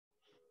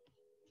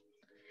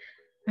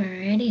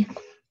Alrighty.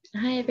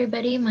 Hi,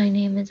 everybody. My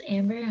name is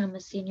Amber. I'm a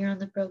senior on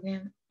the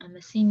program. I'm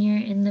a senior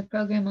in the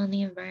program on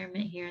the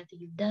environment here at the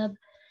UW.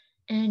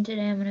 And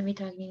today I'm going to be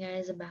talking to you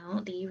guys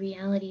about the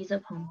realities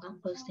of home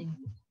composting.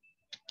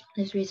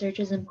 This research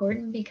is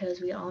important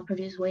because we all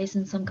produce waste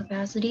in some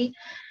capacity,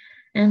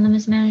 and the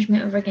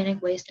mismanagement of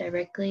organic waste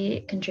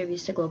directly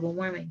contributes to global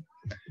warming.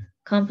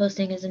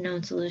 Composting is a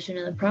known solution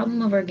to the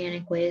problem of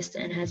organic waste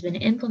and has been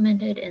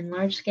implemented in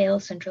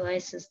large-scale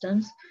centralized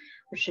systems,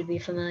 which should be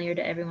familiar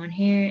to everyone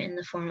here, in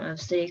the form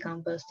of city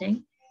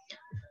composting.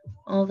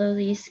 Although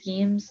these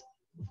schemes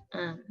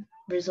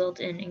result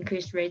in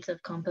increased rates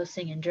of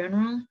composting in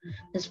general,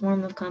 this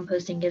form of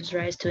composting gives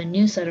rise to a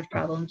new set of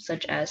problems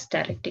such as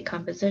static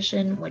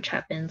decomposition, which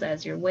happens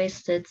as your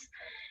waste sits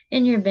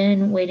in your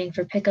bin waiting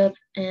for pickup,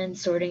 and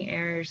sorting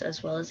errors,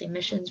 as well as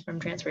emissions from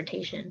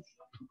transportation.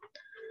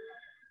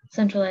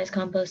 Centralized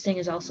composting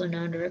is also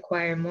known to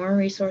require more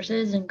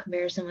resources in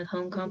comparison with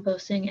home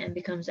composting and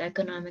becomes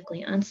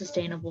economically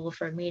unsustainable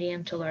for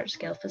medium to large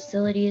scale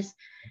facilities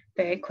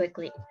very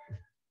quickly.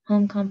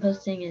 Home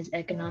composting is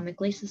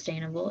economically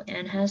sustainable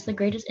and has the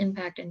greatest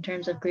impact in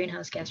terms of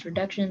greenhouse gas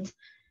reductions.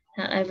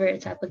 However,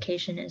 its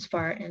application is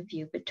far and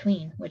few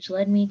between, which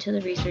led me to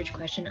the research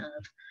question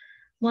of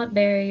what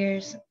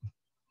barriers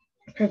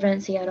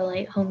prevent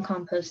Seattleite home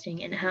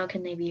composting and how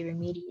can they be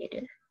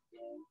remediated?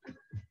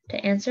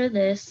 To answer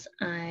this,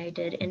 I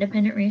did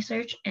independent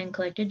research and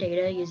collected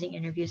data using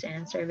interviews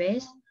and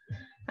surveys.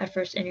 I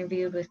first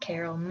interviewed with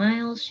Carol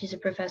Miles. She's a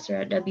professor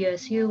at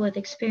WSU with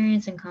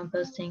experience in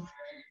composting,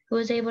 who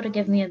was able to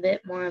give me a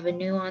bit more of a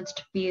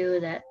nuanced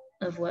view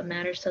of what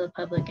matters to the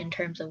public in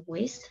terms of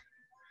waste.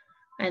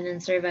 I then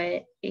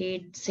surveyed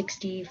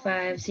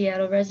 65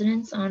 Seattle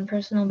residents on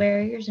personal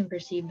barriers and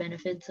perceived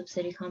benefits of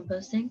city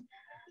composting.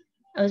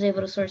 I was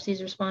able to source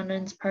these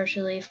respondents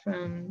partially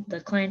from the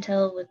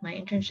clientele with my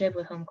internship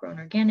with Homegrown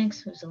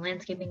Organics, who's a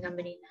landscaping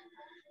company,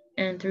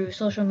 and through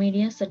social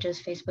media such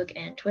as Facebook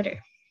and Twitter.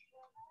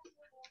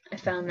 I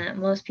found that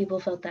most people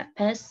felt that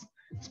pests,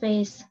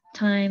 space,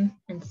 time,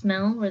 and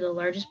smell were the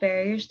largest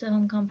barriers to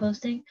home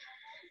composting,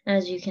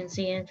 as you can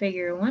see in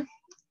Figure 1.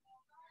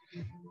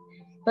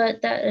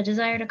 But that a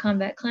desire to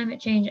combat climate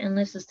change and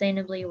live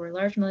sustainably were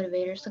large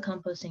motivators to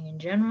composting in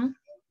general.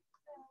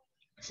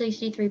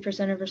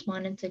 63% of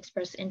respondents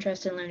expressed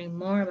interest in learning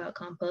more about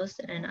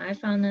compost, and I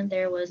found that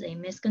there was a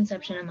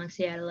misconception among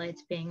Seattleites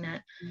being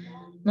that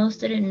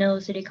most didn't know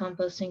city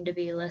composting to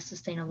be less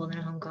sustainable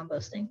than home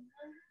composting.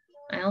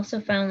 I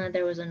also found that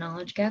there was a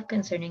knowledge gap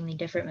concerning the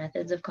different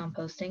methods of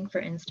composting.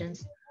 For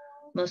instance,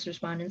 most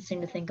respondents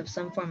seem to think of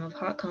some form of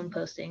hot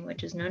composting,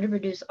 which is known to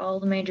produce all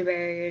the major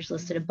barriers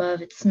listed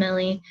above. It's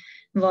smelly,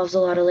 involves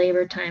a lot of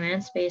labor, time,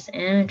 and space,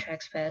 and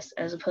attracts pests,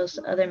 as opposed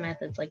to other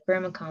methods like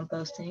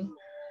vermicomposting,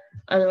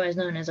 otherwise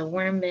known as a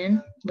worm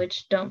bin,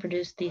 which don't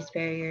produce these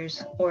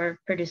barriers or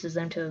produces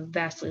them to a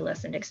vastly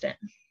lessened extent.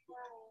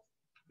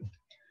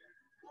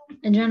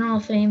 A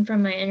general theme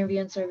from my interview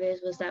and surveys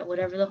was that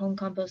whatever the home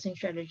composting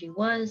strategy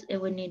was,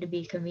 it would need to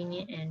be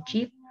convenient and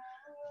cheap.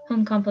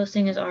 Home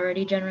composting is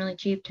already generally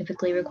cheap,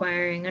 typically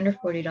requiring under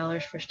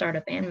 $40 for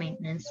startup and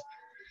maintenance.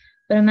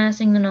 But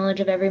amassing the knowledge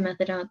of every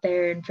method out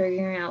there and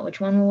figuring out which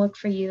one will work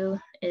for you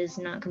is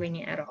not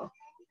convenient at all.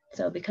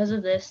 So because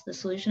of this, the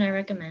solution I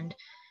recommend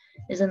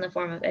is in the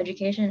form of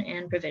education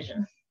and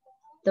provision.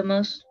 The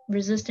most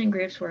resistant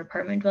groups were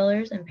apartment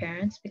dwellers and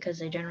parents because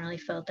they generally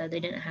felt that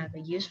they didn't have a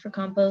use for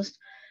compost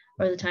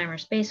or the time or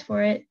space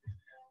for it.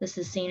 This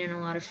is seen in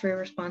a lot of free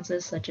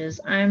responses such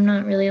as, I'm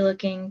not really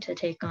looking to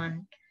take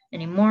on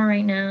any more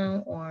right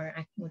now, or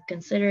I would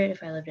consider it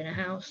if I lived in a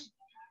house.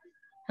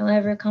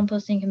 However,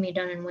 composting can be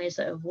done in ways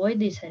that avoid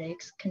these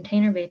headaches.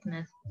 Container-based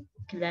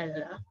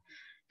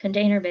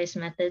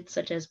methods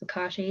such as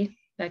bokashi,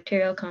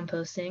 bacterial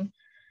composting,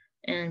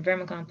 and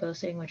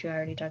vermicomposting, which we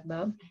already talked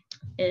about,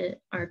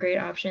 are great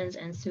options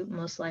and suit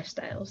most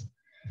lifestyles.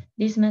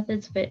 These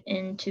methods fit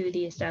into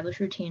the established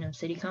routine of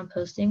city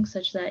composting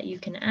such that you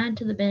can add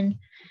to the bin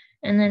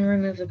and then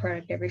remove the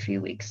product every few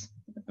weeks,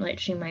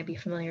 which you might be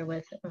familiar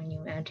with when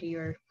you add to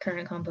your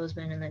current compost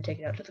bin and then take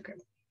it out to the curb.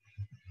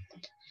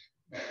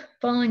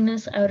 Following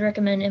this, I would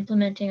recommend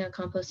implementing a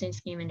composting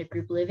scheme into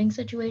group living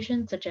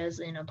situations, such as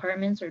in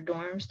apartments or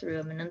dorms through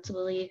a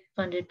municipally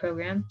funded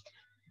program,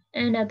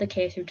 and at the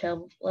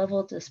K-12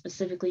 level to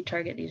specifically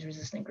target these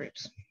resistant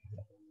groups.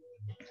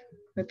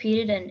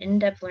 Repeated and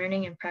in-depth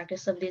learning and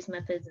practice of these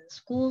methods in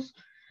schools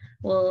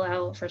will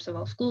allow, first of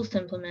all, schools to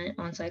implement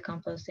on-site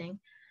composting.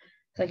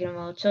 Second of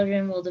all,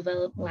 children will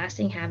develop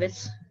lasting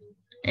habits,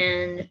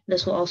 and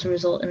this will also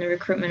result in the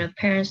recruitment of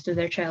parents through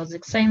their child's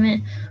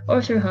excitement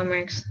or through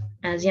homeworks,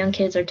 as young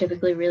kids are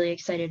typically really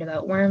excited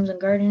about worms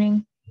and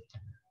gardening.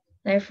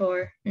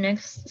 Therefore,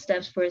 next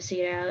steps for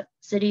the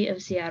City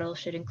of Seattle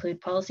should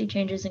include policy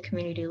changes in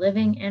community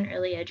living and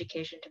early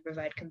education to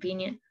provide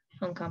convenient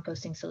home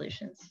composting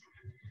solutions.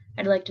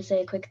 I'd like to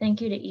say a quick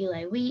thank you to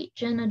Eli Wheat,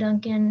 Jenna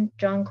Duncan,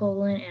 John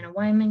Colin, Anna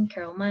Wyman,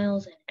 Carol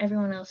Miles, and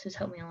everyone else who's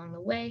helped me along the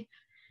way.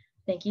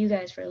 Thank you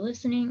guys for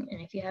listening.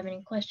 And if you have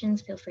any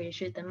questions, feel free to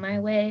shoot them my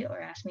way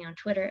or ask me on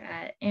Twitter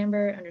at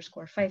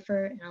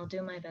Amber_Pfeifer, and I'll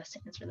do my best to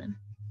answer them.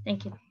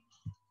 Thank you.